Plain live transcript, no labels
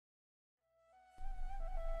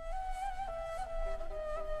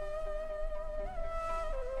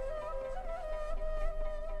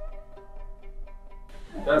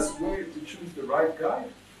best way to choose the right guy?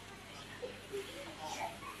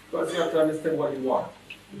 Because you have to understand what you want.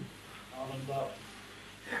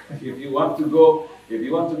 If you want to go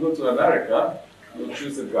to America, you'll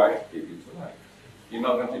choose a guy to take you to America. You're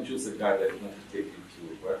not going to choose a guy that's going to take you to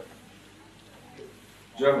where?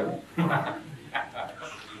 Germany.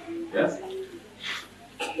 Yes?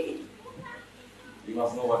 You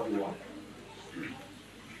must know what you want.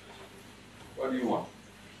 What do you want?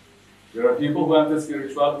 There are people who enter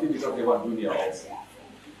spirituality because they want dunya also.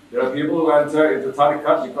 There are people who enter into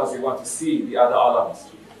tariqat because they want to see the other alams.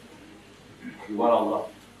 You want Allah.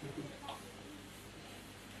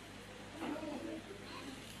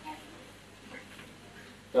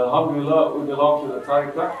 Alhamdulillah, we belong to the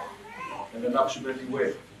tariqat and the Nakshibendi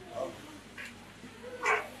way.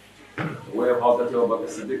 The way of Hazrat Abu Bakr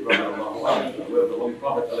Siddiq, the way of the Holy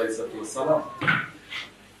Prophet ﷺ.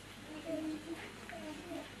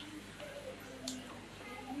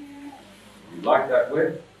 You like that way?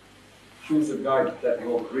 Choose a guide that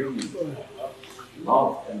will bring you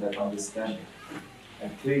love and that understanding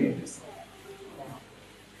and cleanliness.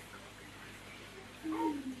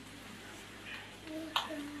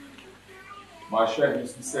 My Shaykh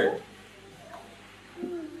used to say,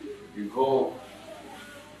 you go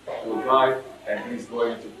to a guy and he's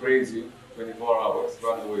going to praise you 24 hours,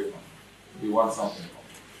 run away from him. You want something from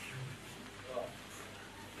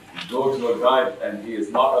him. You go to a guy and he is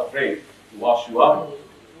not afraid to wash you up,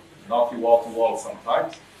 knock you wall to wall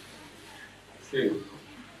sometimes. Still,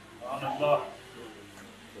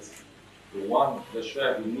 the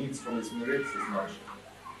Shaykh who needs from his murids is not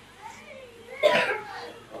Shaykh.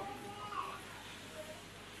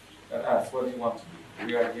 And ask, what do you want to do?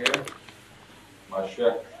 We are here. My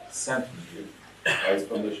Shaykh sent me here by his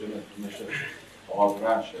permission and permission of our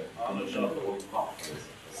grand Shaykh, permission of the Holy Prophet,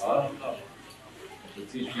 to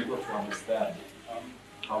teach people to understand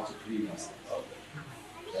how to clean ourselves.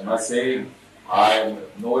 I'm not saying I'm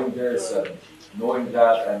knowing this and knowing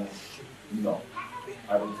that, and no,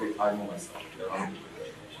 I don't know myself.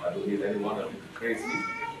 I don't need anyone to praise me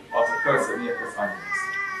or to curse any of the findings.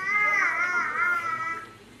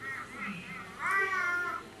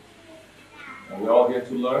 And we're all here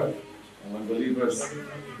to learn, and when believers,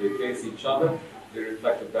 they face each other, they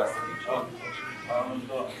reflect the best of each other.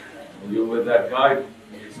 When you're with that guide, it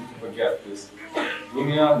makes you to forget this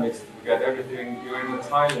dunya, makes you to forget everything. You're in the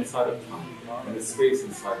time inside of time, and the space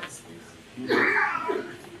inside of space.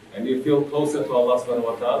 And you feel closer to Allah subhanahu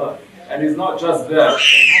wa ta'ala. And He's not just there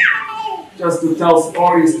just to tell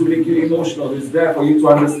stories to make you emotional. He's there for you to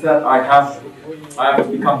understand, I have to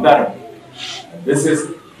become better. And this is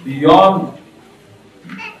beyond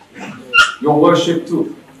your worship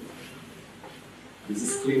too. This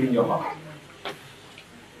is cleaning your heart.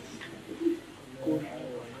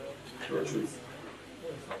 Your choice.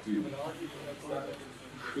 It's up to you.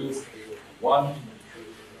 Choose one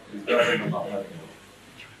is better than not having it.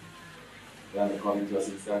 Then according to your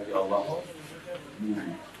sincerity, Allah will move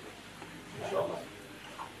you. Inshallah.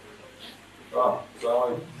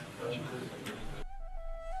 Assalamu alaikum.